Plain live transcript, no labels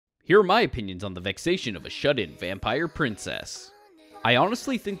Here are my opinions on the vexation of a shut-in vampire princess. I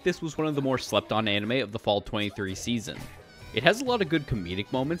honestly think this was one of the more slept-on anime of the Fall 23 season. It has a lot of good comedic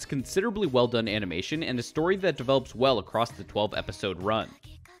moments, considerably well-done animation, and a story that develops well across the 12-episode run.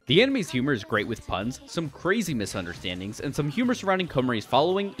 The anime's humor is great with puns, some crazy misunderstandings, and some humor surrounding Komari's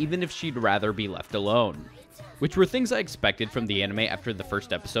following even if she'd rather be left alone. Which were things I expected from the anime after the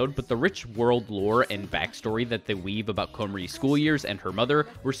first episode, but the rich world lore and backstory that they weave about Komari's school years and her mother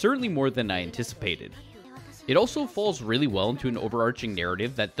were certainly more than I anticipated. It also falls really well into an overarching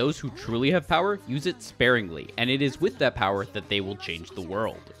narrative that those who truly have power use it sparingly, and it is with that power that they will change the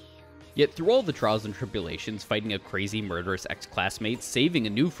world. Yet through all the trials and tribulations, fighting a crazy murderous ex-classmate, saving a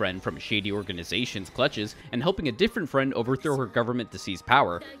new friend from a shady organization's clutches, and helping a different friend overthrow her government to seize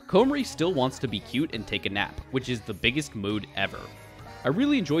power, Komari still wants to be cute and take a nap, which is the biggest mood ever. I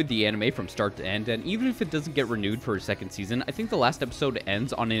really enjoyed the anime from start to end, and even if it doesn't get renewed for a second season, I think the last episode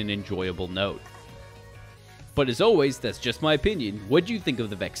ends on an enjoyable note. But as always, that's just my opinion. What do you think of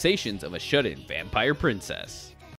the vexations of a shut-in vampire princess?